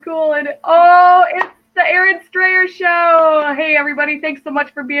cool. And it's the Erin Strayer Show. Hey, everybody. Thanks so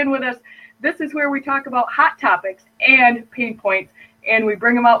much for being with us. This is where we talk about hot topics and pain points, and we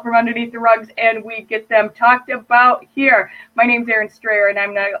bring them out from underneath the rugs and we get them talked about here. My name's Erin Strayer, and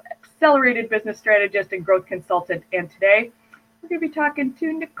I'm an accelerated business strategist and growth consultant. And today we're going to be talking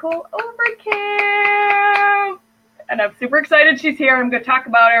to Nicholle Overkamp. And I'm super excited she's here. I'm going to talk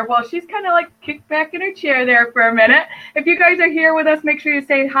about her. Well, she's kind of like kicked back in her chair there for a minute. If you guys are here with us, make sure you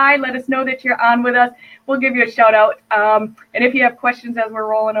say hi. Let us know that you're on with us. We'll give you a shout out. And if you have questions as we're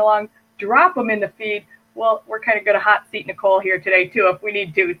rolling along, drop them in the feed. Well, we're kind of going to hot seat Nicholle here today, too, if we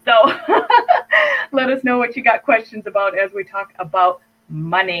need to. So let us know what you got questions about as we talk about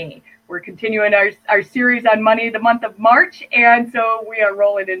money. We're continuing our series on money the month of March. And so we are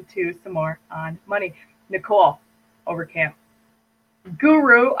rolling into some more on money. Nicholle Overkamp,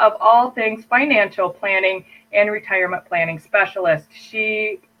 guru of all things financial planning and retirement planning specialist.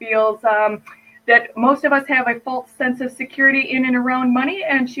 She feels that most of us have a false sense of security in and around money,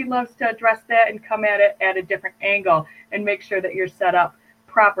 and she loves to address that and come at it at a different angle and make sure that you're set up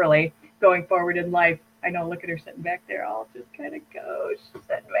properly going forward in life. I know, look at her sitting back there. I'll just kind of go. She's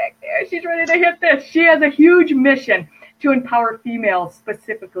sitting back there. She's ready to hit this. She has a huge mission to empower females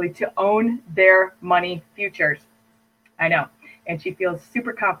specifically to own their money futures. I know. And she feels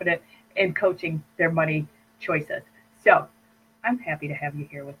super confident in coaching their money choices. So I'm happy to have you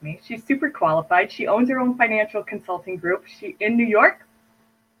here with me. She's super qualified. She owns her own financial consulting group. She's in New York.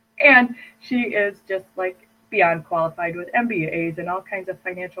 And she is just like beyond qualified with MBAs and all kinds of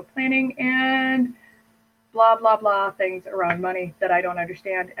financial planning and blah, blah, blah things around money that I don't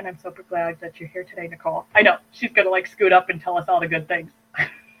understand. And I'm super glad that you're here today, Nicholle. I know. She's going to like scoot up and tell us all the good things.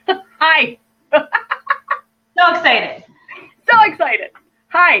 Hi. So excited. So excited.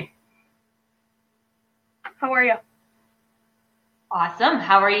 Hi. How are you? Awesome.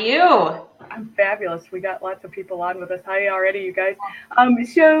 How are you? I'm fabulous. We got lots of people on with us. Hi already, you guys.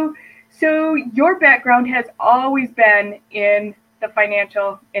 So your background has always been in the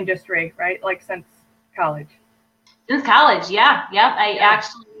financial industry, right? Like since college. Since college, yeah. Yep. I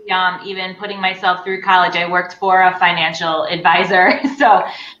actually, even putting myself through college, I worked for a financial advisor. So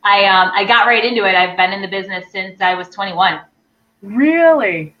I got right into it. I've been in the business since I was 21.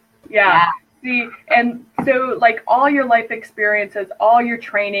 Really? Yeah. See, and so like all your life experiences, all your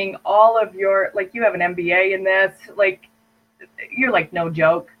training, all of your, like you have an MBA in this, like you're like no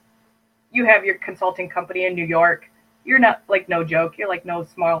joke. You have your consulting company in New York. You're not like no joke. You're like no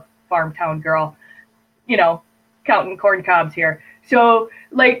small farm town girl, counting corn cobs here. So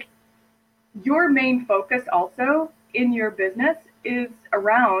like your main focus also in your business is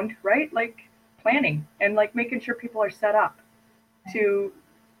around, right? Like planning and like making sure people are set up to,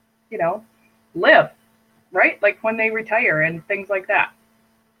 live, right? Like when they retire and things like that.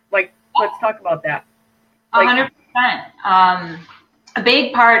 Like, let's talk about that. Like, 100%. A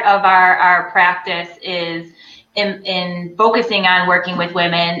big part of our practice is in focusing on working with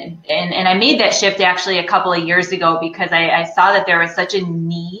women. And I made that shift actually a couple of years ago because I saw that there was such a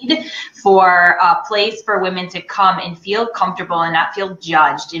need for a place for women to come and feel comfortable and not feel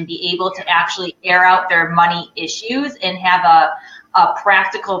judged and be able to actually air out their money issues and have a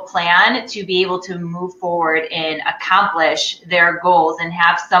practical plan to be able to move forward and accomplish their goals and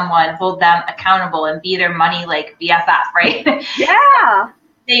have someone hold them accountable and be their money like BFF, right? Yeah.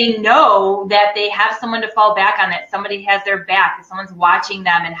 They know that they have someone to fall back on, that somebody has their back, that someone's watching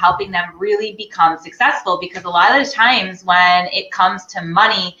them and helping them really become successful. Because a lot of the times when it comes to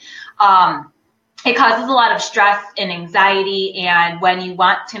money, it causes a lot of stress and anxiety. And when you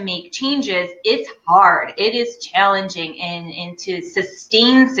want to make changes, it's hard. It is challenging. And to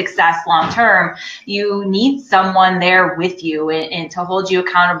sustain success long term, you need someone there with you and to hold you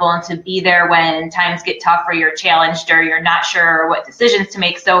accountable and to be there when times get tough or you're challenged or you're not sure what decisions to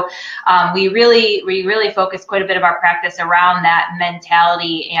make. So we really focus quite a bit of our practice around that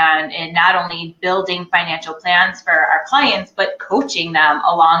mentality and not only building financial plans for our clients, but coaching them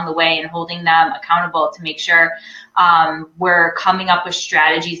along the way and holding them accountable to make sure we're coming up with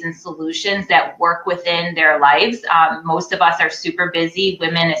strategies and solutions that work within their lives. Most of us are super busy,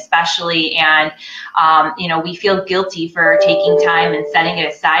 women especially, and we feel guilty for taking time and setting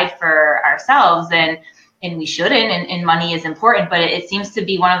it aside for ourselves, and we shouldn't, and money is important, but it seems to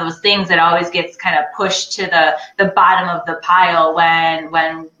be one of those things that always gets kind of pushed to the bottom of the pile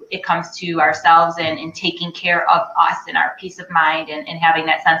when it comes to ourselves and taking care of us and our peace of mind and having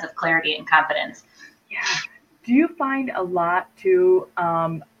that sense of clarity and confidence. Yeah. Do you find a lot too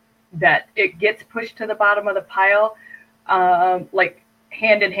that it gets pushed to the bottom of the pile? Like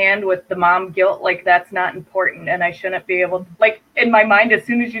hand in hand with the mom guilt, like that's not important and I shouldn't be able to, like in my mind, as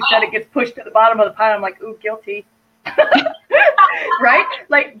soon as you said it gets pushed to the bottom of the pile, I'm like, ooh, guilty. Right?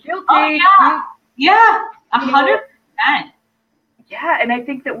 Like guilty. Oh, yeah. 100%. Yeah. And I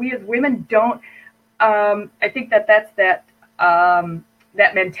think that we as women don't, I think that that's that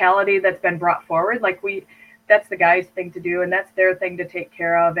mentality that's been brought forward. Like that's the guy's thing to do and that's their thing to take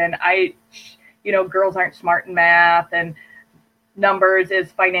care of. And girls aren't smart in math and numbers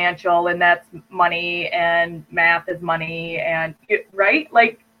is financial and that's money and math is money and right.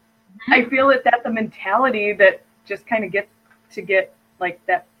 Like I feel that that's a mentality that just kind of gets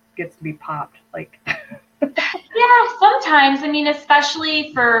to be popped. Like yeah, sometimes. I mean,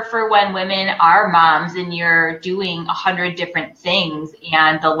 especially for when women are moms and you're doing 100 different things,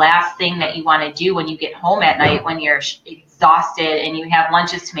 and the last thing that you want to do when you get home at night, when you're exhausted and you have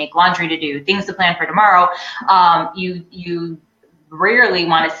lunches to make, laundry to do, things to plan for tomorrow, you rarely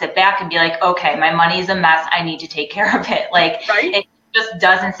want to sit back and be like, okay, my money's a mess, I need to take care of it. Like, right? It just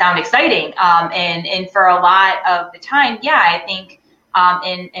doesn't sound exciting. And for a lot of the time, yeah, I think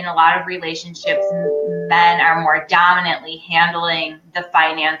in a lot of relationships, men are more dominantly handling the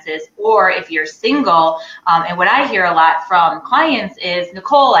finances. Or if you're single, and what I hear a lot from clients is,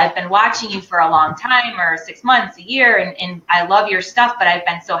 Nicholle, I've been watching you for a long time, or 6 months, a year, and I love your stuff, but I've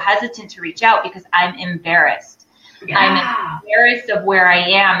been so hesitant to reach out because I'm embarrassed. Yeah. I'm embarrassed of where I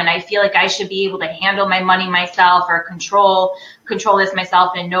am, and I feel like I should be able to handle my money myself, or control this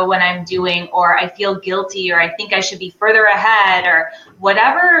myself and know what I'm doing, or I feel guilty, or I think I should be further ahead, or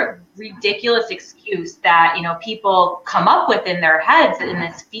whatever ridiculous excuse that people come up with in their heads. And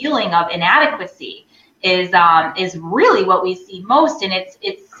this feeling of inadequacy is really what we see most, and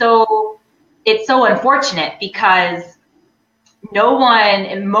it's so unfortunate because no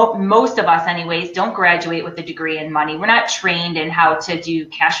one, most of us anyways, don't graduate with a degree in money. We're not trained in how to do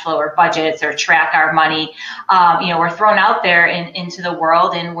cash flow or budgets or track our money. We're thrown out there into the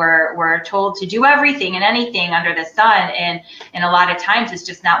world, and we're told to do everything and anything under the sun. And a lot of times it's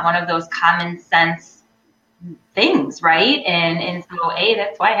just not one of those common sense things, right? And so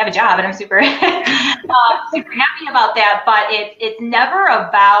that's why I have a job, and I'm super super happy about that. But it's never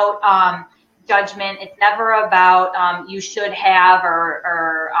about judgment. It's never about you should have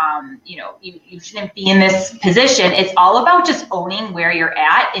or you shouldn't be in this position. It's all about just owning where you're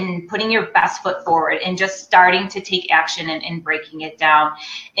at and putting your best foot forward and just starting to take action and breaking it down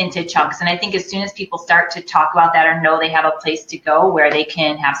into chunks. And I think as soon as people start to talk about that, or know they have a place to go where they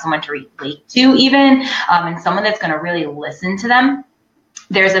can have someone to relate to even, and someone that's going to really listen to them,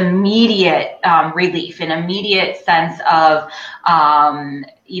 there's immediate relief, an immediate sense of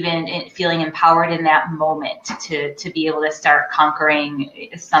even feeling empowered in that moment to be able to start conquering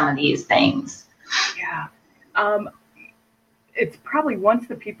some of these things. Yeah. It's probably once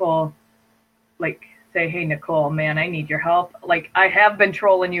the people like say, hey, Nicholle, man, I need your help. Like, I have been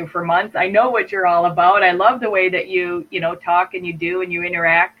trolling you for months. I know what you're all about. I love the way that you talk and you do and you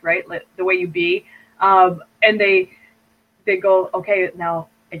interact, right? The way you be. And they go, okay, now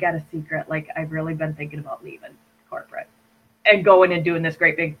I got a secret. Like, I've really been thinking about leaving corporate and going and doing this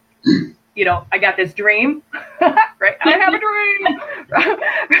great big, I got this dream, right? I have a dream,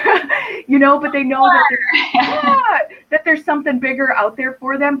 but they know that there's something bigger out there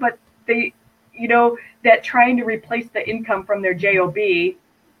for them, but they, that trying to replace the income from their job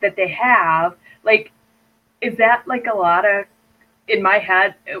that they have, like, is that like a lot of, in my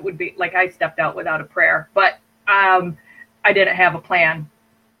head, it would be like I stepped out without a prayer, but I didn't have a plan.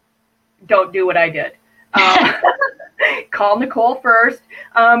 Don't do what I did. Call Nicholle first,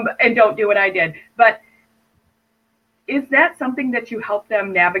 and don't do what I did. But is that something that you help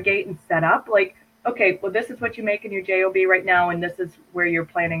them navigate and set up? Like, okay, well, this is what you make in your job right now, and this is where you're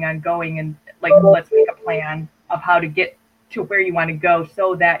planning on going, and like, let's make a plan of how to get to where you want to go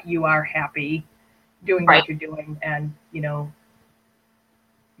so that you are happy doing what you're doing and,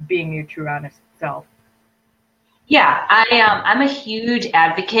 being your true honest self. Yeah, I'm a huge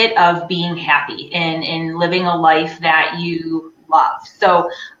advocate of being happy and living a life that you love. So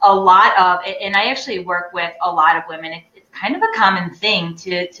a lot of, and I actually work with a lot of women. It's kind of a common thing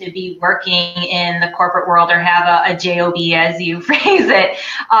to be working in the corporate world or have a job, as you phrase it,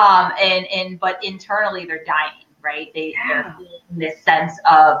 but internally they're dying. Right? They're feeling this sense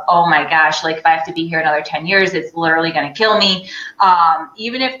of, oh my gosh, like if I have to be here another 10 years, it's literally going to kill me.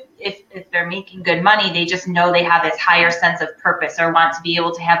 Even if they're making good money, they just know they have this higher sense of purpose or want to be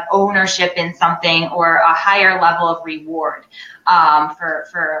able to have ownership in something or a higher level of reward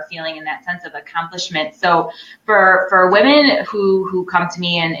for feeling in that sense of accomplishment. So for women who come to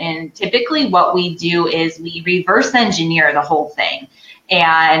me, and typically what we do is we reverse engineer the whole thing.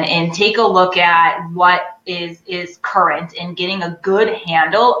 and take a look at what is current and getting a good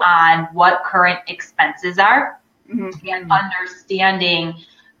handle on what current expenses are, and understanding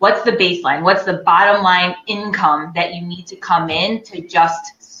what's the baseline, what's the bottom line income that you need to come in to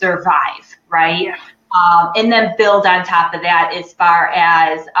just survive, right? Yeah. And then build on top of that as far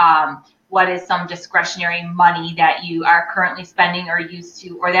as what is some discretionary money that you are currently spending or used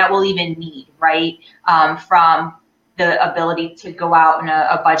to, or that will even need, right? From the ability to go out and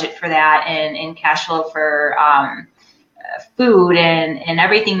a budget for that, and cash flow for food and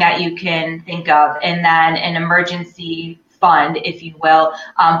everything that you can think of. And then an emergency fund, if you will,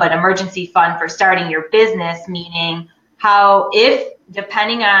 but emergency fund for starting your business, meaning if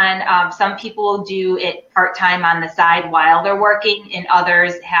depending on, some people do it part-time on the side while they're working, and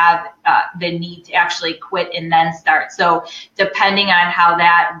others have the need to actually quit and then start. So depending on how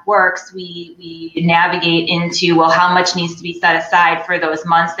that works, we navigate into, well, how much needs to be set aside for those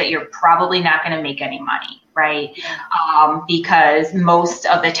months that you're probably not going to make any money, right? Because most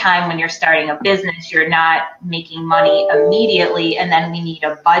of the time when you're starting a business, you're not making money immediately, and then we need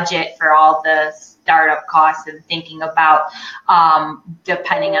a budget for all the startup costs and thinking about,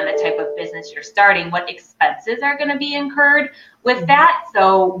 depending on the type of business you're starting, what expenses are going to be incurred with that.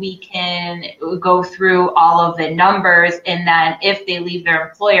 So we can go through all of the numbers, and then if they leave their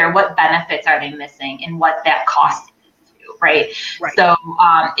employer, what benefits are they missing and what that cost is to, right? So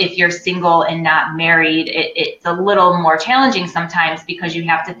if you're single and not married, it's a little more challenging sometimes, because you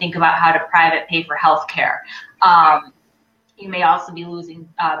have to think about how to private pay for healthcare. You may also be losing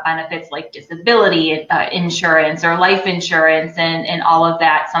benefits like disability insurance or life insurance and all of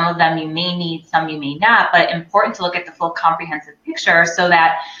that. Some of them you may need, some you may not, but important to look at the full comprehensive picture so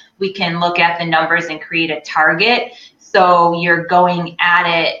that we can look at the numbers and create a target. So you're going at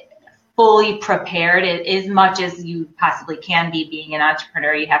it fully prepared as much as you possibly can be. Being an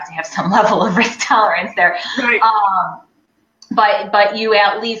entrepreneur, you have to have some level of risk tolerance there. Right. But you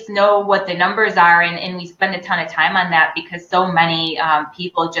at least know what the numbers are, and we spend a ton of time on that, because so many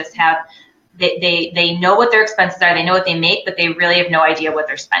people just they know what their expenses are, they know what they make, but they really have no idea what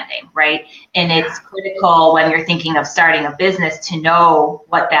they're spending, right? And it's critical when you're thinking of starting a business to know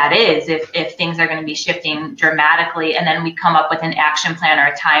what that is, if things are going to be shifting dramatically. And then we come up with an action plan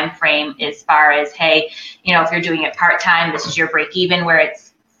or a time frame as far as, hey, if you're doing it part-time, this is your break even, where it's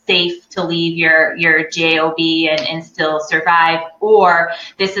safe to leave your job and still survive, or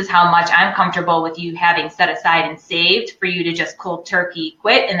this is how much I'm comfortable with you having set aside and saved for you to just cold turkey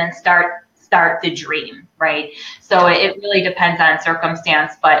quit and then start the dream, right? So it really depends on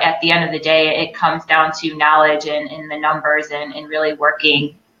circumstance, but at the end of the day, it comes down to knowledge and the numbers and really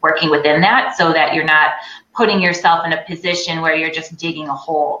working within that, so that you're not putting yourself in a position where you're just digging a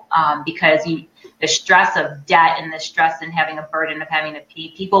hole, because the stress of debt and the stress in having a burden of having to pay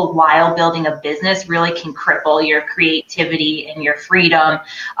people while building a business really can cripple your creativity and your freedom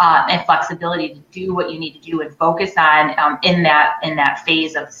and flexibility to do what you need to do and focus on in that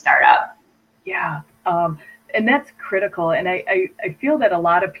phase of startup. Yeah. And that's critical. And I feel that a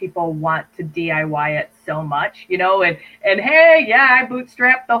lot of people want to DIY it so much, and hey, yeah, I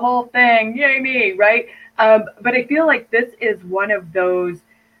bootstrapped the whole thing. Yay me, right? But I feel like this is one of those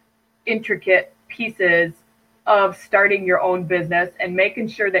intricate pieces of starting your own business and making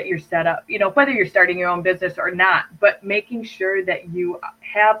sure that you're set up, whether you're starting your own business or not, but making sure that you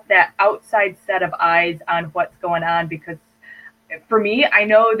have that outside set of eyes on what's going on. Because for me, I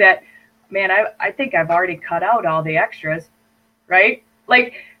know that, man, I think I've already cut out all the extras, right?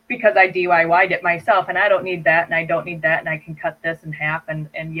 Like, because I DIY'd it myself, and I don't need that, and I don't need that, and I can cut this in half, and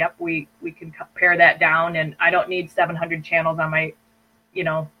yep, we can pare that down, and I don't need 700 channels on my,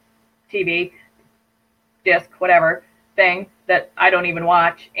 TV, disc, whatever thing that I don't even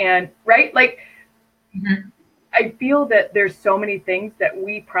watch. And right, like, I feel that there's so many things that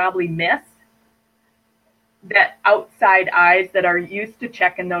we probably miss, that outside eyes that are used to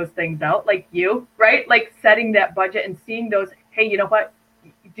checking those things out, like you, right? Like setting that budget and seeing those, hey, you know what?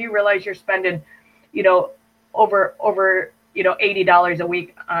 Do you realize you're spending, over $80 a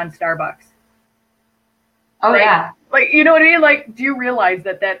week on Starbucks? Oh, right? Yeah. Like, you know what I mean? Like, do you realize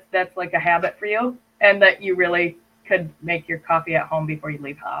that's like a habit for you, and that you really could make your coffee at home before you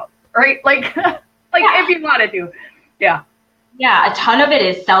leave out, right? Like, if you wanted to. Yeah. Yeah, a ton of it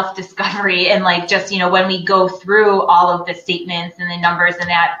is self-discovery, and like just, when we go through all of the statements and the numbers and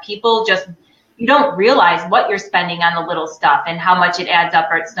that, people just, you don't realize what you're spending on the little stuff and how much it adds up,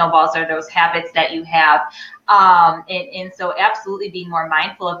 or it snowballs, or those habits that you have. And so absolutely being more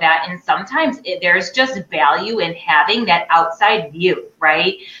mindful of that. And sometimes there's just value in having that outside view,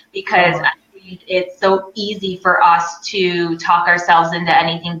 right? Because think it's so easy for us to talk ourselves into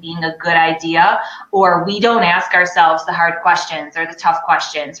anything being a good idea, or we don't ask ourselves the hard questions or the tough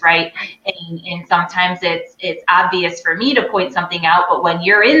questions, right? And sometimes it's obvious for me to point something out, but when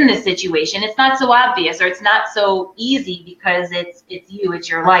you're in the situation, it's not so obvious, or it's not so easy because it's you, it's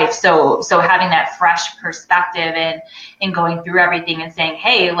your life. So having that fresh perspective and going through everything and saying,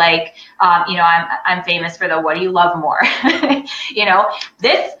 hey, like, I'm famous for the what do you love more?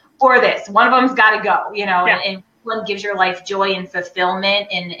 This or this, one of them's got to go, and one gives your life joy and fulfillment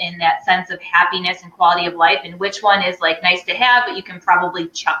and that sense of happiness and quality of life, and which one is like nice to have, but you can probably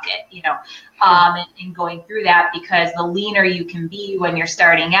chuck it, and going through that, because the leaner you can be when you're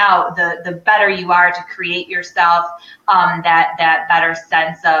starting out, the better you are to create yourself that better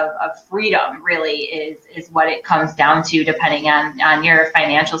sense of freedom really is what it comes down to, depending on your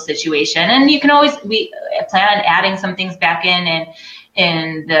financial situation. And you can always plan on adding some things back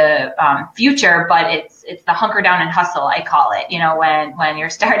in the future, but it's the hunker down and hustle, I call it. When you're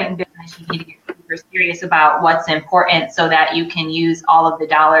starting business, you need to get super serious about what's important so that you can use all of the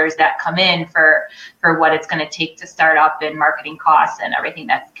dollars that come in for what it's going to take to start up, and marketing costs and everything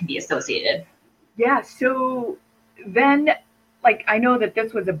that can be associated. Yeah. So then, like, I know that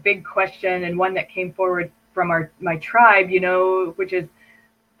this was a big question and one that came forward from my tribe, which is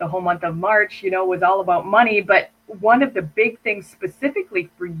the whole month of March, was all about money. But one of the big things specifically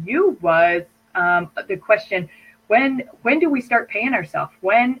for you was the question, when do we start paying ourselves?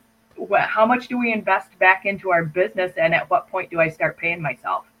 How much do we invest back into our business? And at what point do I start paying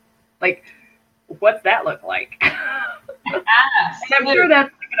myself? Like, what's that look like? And I'm sure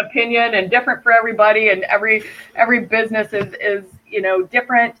that's like an opinion and different for everybody, and every business is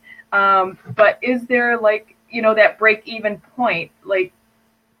different. But is there that break even point,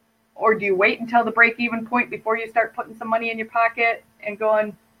 or do you wait until the break even point before you start putting some money in your pocket and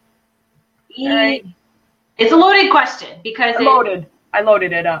going? All right. It's a loaded question because I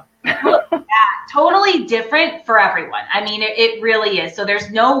loaded it up. Totally different for everyone. I mean, it really is. So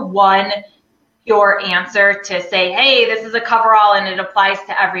there's no one pure answer to say, hey, this is a coverall and it applies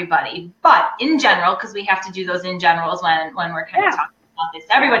to everybody. But in general, because we have to do those in generals when we're kind of talking about this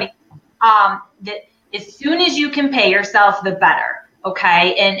to everybody, that as soon as you can pay yourself, the better.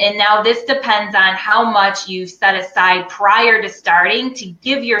 Okay. And now this depends on how much you set aside prior to starting to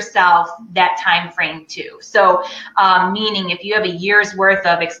give yourself that time frame too. So, meaning if you have a year's worth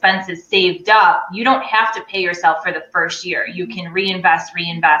of expenses saved up, you don't have to pay yourself for the first year. You can reinvest.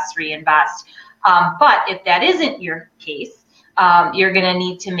 But if that isn't your case, you're going to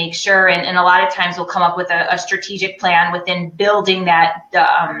need to make sure, and a lot of times we'll come up with a strategic plan within building that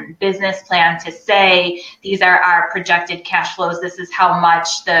business plan to say, these are our projected cash flows. This is how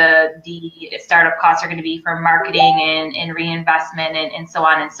much the startup costs are going to be for marketing and reinvestment and so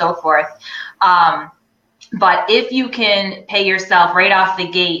on and so forth. But if you can pay yourself right off the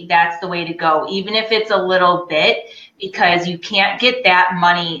gate, that's the way to go, even if it's a little bit, because you can't get that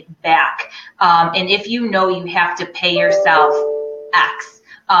money back. And if you have to pay yourself X,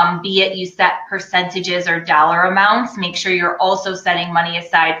 be it you set percentages or dollar amounts, make sure you're also setting money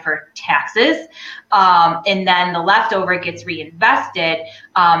aside for taxes. And then the leftover gets reinvested.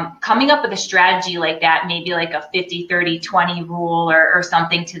 Coming up with a strategy like that, maybe like a 50-30-20 rule or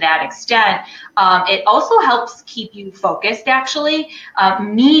something to that extent, it also helps keep you focused, actually,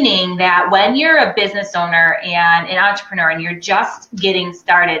 meaning that when you're a business owner and an entrepreneur and you're just getting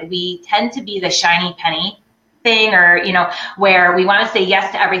started, we tend to be the shiny penny thing, or where we want to say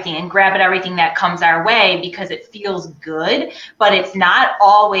yes to everything and grab at everything that comes our way because it feels good, but it's not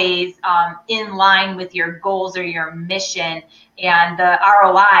always in line with your goals or your mission, and the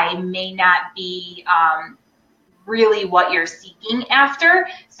ROI may not be really what you're seeking after.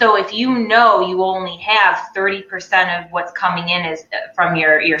 So if you only have 30% of what's coming in is from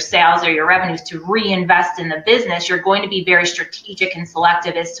your sales or your revenues to reinvest in the business, you're going to be very strategic and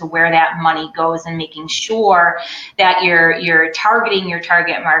selective as to where that money goes, and making sure that you're targeting your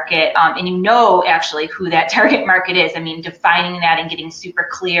target market, and actually who that target market is. I mean, defining that and getting super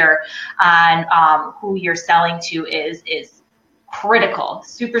clear on who you're selling to is critical,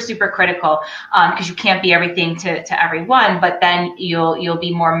 super critical, because you can't be everything to everyone, but then you'll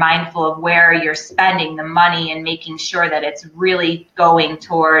be more mindful of where you're spending the money and making sure that it's really going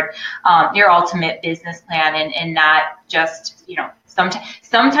toward your ultimate business plan, and not just,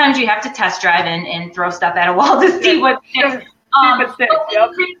 sometimes you have to test drive and throw stuff at a wall to see what sticks. Stupid sticks.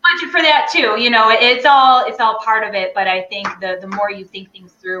 Yep. Budget for that too. You know, it's all part of it. But I think the more you think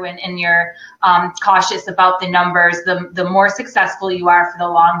things through and you're cautious about the numbers, the more successful you are for the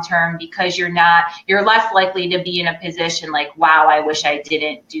long term, because you're less likely to be in a position like, wow, I wish I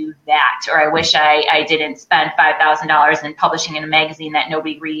didn't do that, or I wish I didn't spend $5,000 in publishing in a magazine that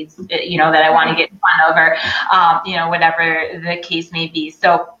nobody reads, you know, that I want to get fun of, or you know, whatever the case may be.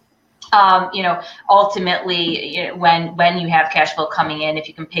 So you know, ultimately, when you have cash flow coming in, if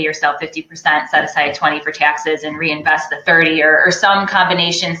you can pay yourself 50%, set aside 20 for taxes and reinvest the 30, or some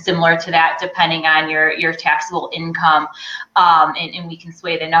combination similar to that, depending on your taxable income, and we can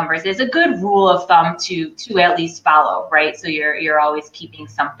sway the numbers, is a good rule of thumb to at least follow, right? So you're always keeping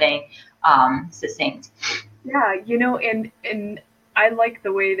something succinct. Yeah, you know, and I like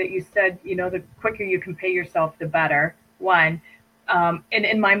the way that you said, you know, the quicker you can pay yourself, the better. One. And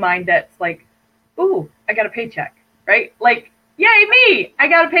in my mind, that's like, ooh, I got a paycheck, right? Like, yay, me, I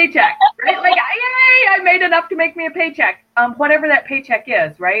got a paycheck, right? Like, yay, I made enough to make me a paycheck. Whatever that paycheck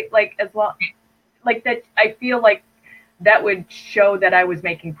is, right? Like, as long, like that, I feel like that would show that I was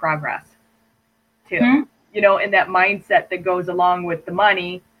making progress too, you know, and that mindset that goes along with the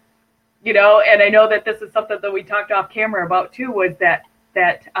money, you know. And I know that this is something that we talked off camera about too, was that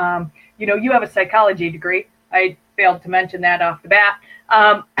you know, you have a psychology degree. I failed to mention that off the bat.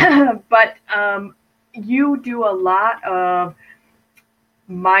 But you do a lot of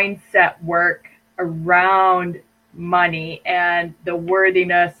mindset work around money and the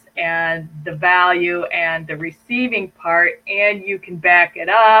worthiness and the value and the receiving part. And you can back it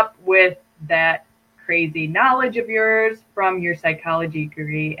up with that crazy knowledge of yours from your psychology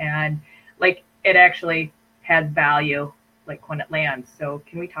degree. And like, it actually has value, like when it lands. So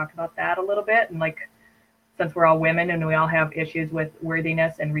can we talk about that a little bit? And like, since we're all women and we all have issues with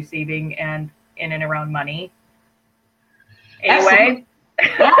worthiness and receiving and in and around money. Anyway,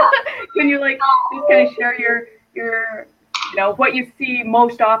 can you like just kind of share your you know, what you see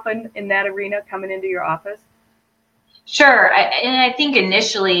most often in that arena coming into your office? Sure. And I think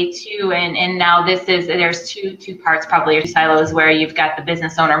initially too, and now there's two parts, probably, or two silos, where you've got the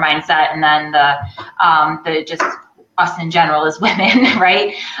business owner mindset and then the just us in general as women,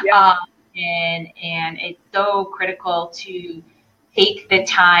 right? Yeah. And it's so critical to take the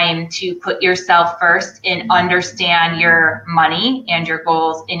time to put yourself first and understand your money and your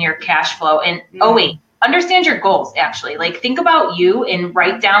goals and your cash flow. And understand your goals, actually. Like, think about you and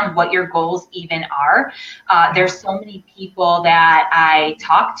write down what your goals even are. There's so many people that I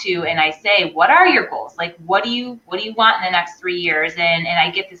talk to and I say, what are your goals? Like, what do you want in the next 3 years? And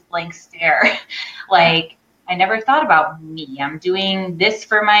I get this blank stare. Like, I never thought about me. I'm doing this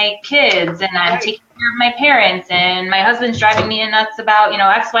for my kids, and I'm taking care of my parents, and my husband's driving me nuts about, you know,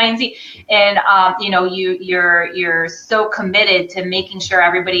 X, Y, and Z. And you know, you're so committed to making sure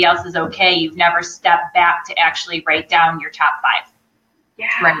everybody else is okay. You've never stepped back to actually write down your top 5. Yeah.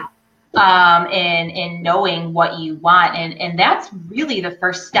 Right. And knowing what you want, and that's really the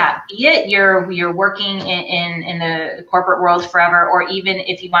first step. Be it you're working in the corporate world forever, or even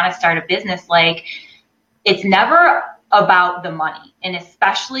if you want to start a business, like, it's never about the money. And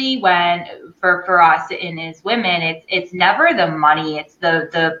especially when for us and as women, it's never the money, it's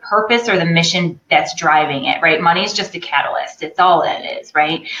the purpose or the mission that's driving it, right? Money is just a catalyst. It's all it is,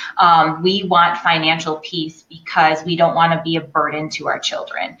 right? We want financial peace because we don't want to be a burden to our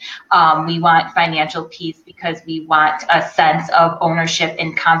children. We want financial peace because we want a sense of ownership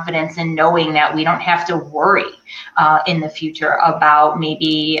and confidence in knowing that we don't have to worry in the future about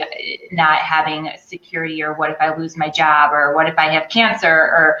maybe not having security, or what if I lose my job, or what if I have cancer,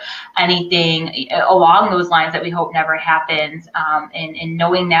 or anything along those lines that we hope never happens, and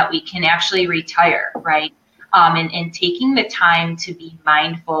knowing that we can actually retire, right? And taking the time to be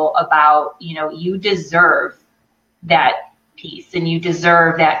mindful about, you know, you deserve that peace and you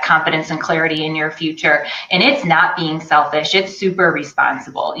deserve that confidence and clarity in your future. And it's not being selfish. It's super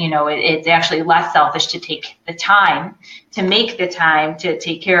responsible. You know, it's actually less selfish to take the time, to make the time to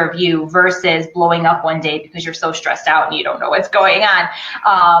take care of you, versus blowing up one day because you're so stressed out and you don't know what's going on,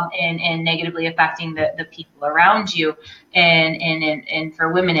 and negatively affecting the people around you. And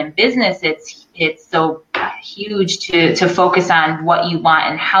for women in business, it's so huge to focus on what you want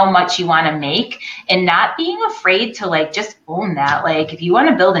and how much you want to make, and not being afraid to like just own that. Like, if you want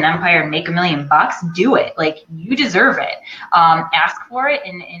to build an empire and make $1 million, do it. Like, you deserve it. Ask for it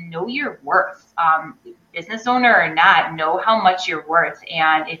and know your worth. Business owner or not, know how much you're worth.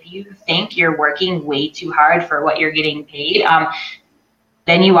 And if you think you're working way too hard for what you're getting paid,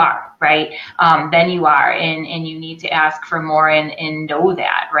 then you are, right? Then you are, and you need to ask for more and know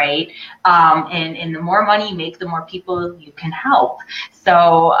that, right? And the more money you make, the more people you can help.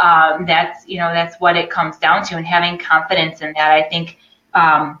 So that's what it comes down to, and having confidence in that. I think,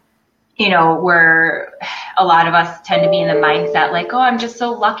 where a lot of us tend to be in the mindset like, oh, I'm just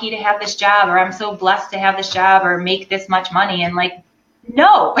so lucky to have this job, or I'm so blessed to have this job, or make this much money. And like,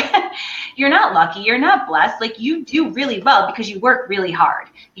 no, you're not lucky. You're not blessed. Like, you do really well because you work really hard,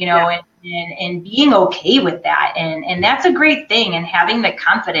 and being okay with that. And that's a great thing. And having the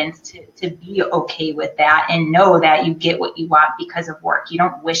confidence to be okay with that and know that you get what you want because of work. You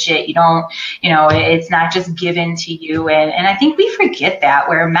don't wish it. You don't, it's not just given to you. And I think we forget that,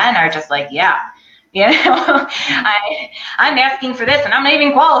 where men are just like, yeah, I'm asking for this and I'm not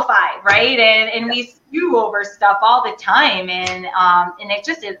even qualified, right? And we spew over stuff all the time, and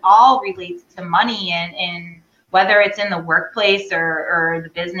it all relates to money, and whether it's in the workplace or the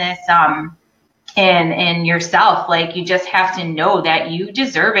business, and yourself. Like, you just have to know that you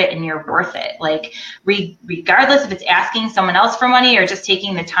deserve it and you're worth it. Like, regardless if it's asking someone else for money or just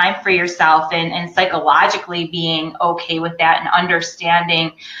taking the time for yourself, and psychologically being okay with that and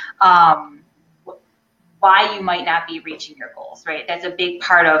understanding why you might not be reaching your goals, right? That's a big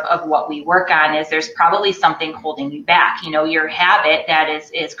part of what we work on. Is there's probably something holding you back. Your habit that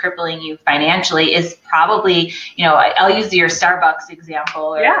is crippling you financially is probably, I'll use your Starbucks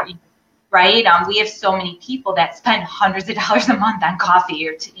example. Right? We have so many people that spend hundreds of dollars a month on coffee,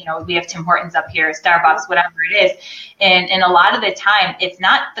 or we have Tim Hortons up here, Starbucks, whatever it is. And a lot of the time, it's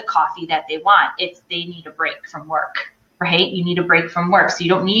not the coffee that they want. It's they need a break from work. Right? You need a break from work. So you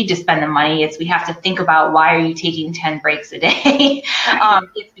don't need to spend the money. We have to think about, why are you taking 10 breaks a day?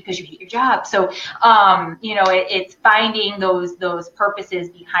 It's because you hate your job. So, it's finding those purposes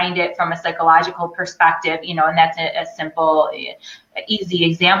behind it from a psychological perspective, and that's a simple, easy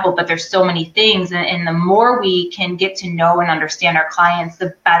example, but there's so many things. And the more we can get to know and understand our clients,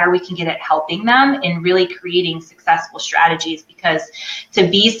 the better we can get at helping them and really creating successful strategies. Because to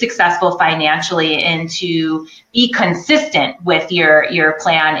be successful financially and to be consistent with your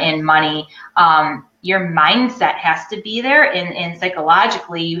plan and money, your mindset has to be there, and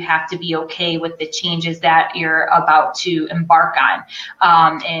psychologically you have to be okay with the changes that you're about to embark on.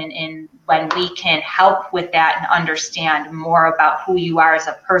 And when we can help with that and understand more about who you are as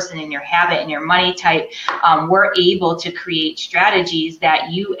a person and your habit and your money type, we're able to create strategies that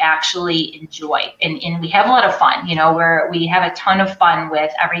you actually enjoy. And we have a lot of fun, we have a ton of fun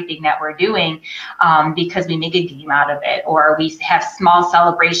with everything that we're doing, because we make a game out of it, or we have small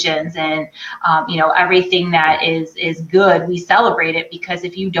celebrations, and, everything that is good, we celebrate it. Because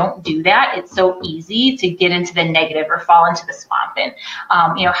if you don't do that, it's so easy to get into the negative or fall into the swamp. And,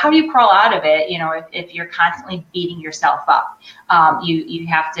 how do you crawl out of it? If you're constantly beating yourself up, you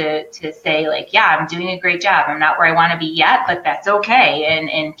have to say, like, yeah, I'm doing a great job. I'm not where I want to be yet, but that's okay.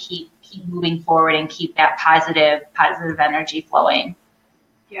 And keep moving forward and keep that positive energy flowing.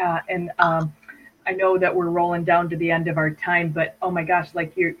 Yeah. And, I know that we're rolling down to the end of our time, but oh my gosh,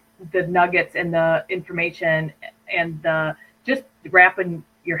 like the nuggets and the information and the just wrapping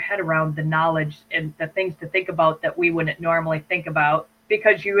your head around the knowledge and the things to think about that we wouldn't normally think about,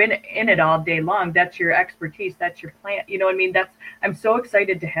 because you're in it all day long. That's your expertise. That's your plan. You know what I mean? I'm so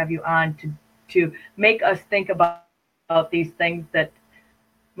excited to have you on to make us think about these things that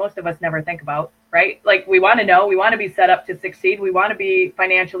most of us never think about, right? Like, we want to know, we want to be set up to succeed. We want to be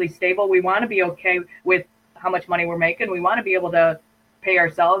financially stable. We want to be okay with how much money we're making. We want to be able to pay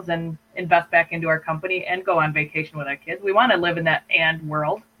ourselves and invest back into our company and go on vacation with our kids. We want to live in that and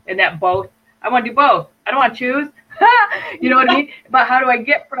world, in that both. I want to do both. I don't want to choose. You know what I mean? But how do I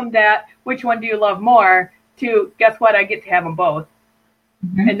get from that, which one do you love more, to guess what, I get to have them both.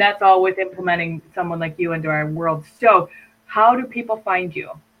 Mm-hmm. And that's all with implementing someone like you into our world. So how do people find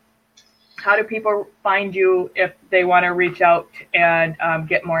you? How do people find you if they want to reach out and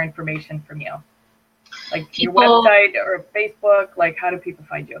get more information from you? Like your website or Facebook, like how do people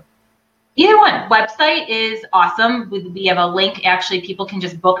find you? Either one. Website is awesome. We have a link. Actually, people can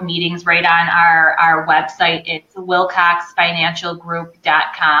just book meetings right on our website. It's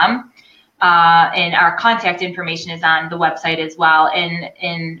willcoxfinancialgroup.com. And our contact information is on the website as well.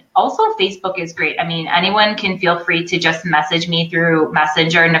 And also Facebook is great. I mean, anyone can feel free to just message me through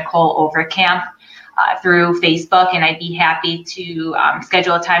Messenger, Nicholle Overkamp, through Facebook, and I'd be happy to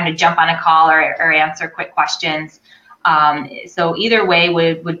schedule a time to jump on a call or answer quick questions. So either way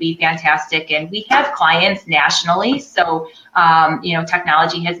would be fantastic. And we have clients nationally. So,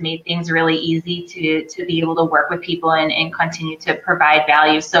 technology has made things really easy to be able to work with people and continue to provide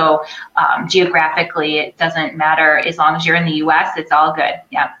value. So geographically, it doesn't matter. As long as you're in the U.S., it's all good.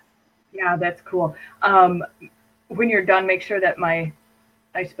 Yeah. Yeah, that's cool. When you're done, make sure that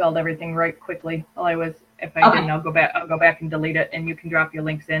I spelled everything right quickly. If I didn't, I'll go back and delete it, and you can drop your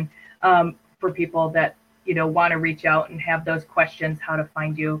links in for people that want to reach out and have those questions, how to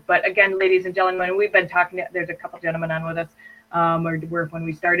find you. But again, ladies and gentlemen, we've been talking. There's a couple gentlemen on with us, or when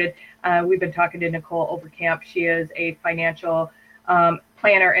we started. We've been talking to Nicholle Overkamp. She is a financial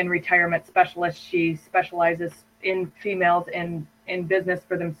planner and retirement specialist. She specializes in females in business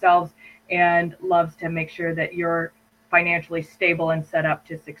for themselves and loves to make sure that you're financially stable and set up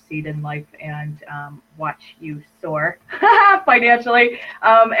to succeed in life and watch you soar financially.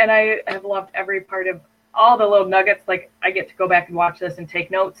 And I have loved every part of all the little nuggets. Like, I get to go back and watch this and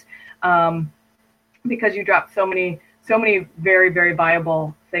take notes because you dropped so many very, very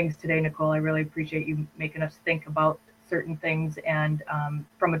viable things today, Nicholle. I really appreciate you making us think about certain things and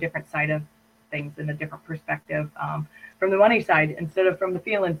from a different side of things and a different perspective, from the money side instead of from the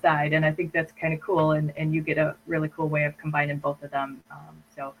feeling side. And I think that's kind of cool. And you get a really cool way of combining both of them.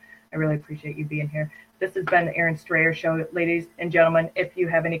 So I really appreciate you being here. This has been the Erin Strayer Show, ladies and gentlemen. If you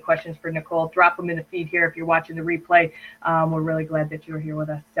have any questions for Nicholle, drop them in the feed here. If you're watching the replay, we're really glad that you're here with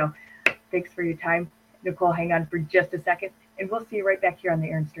us. So thanks for your time. Nicholle, hang on for just a second, and we'll see you right back here on the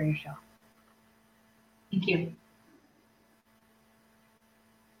Erin Strayer Show. Thank you.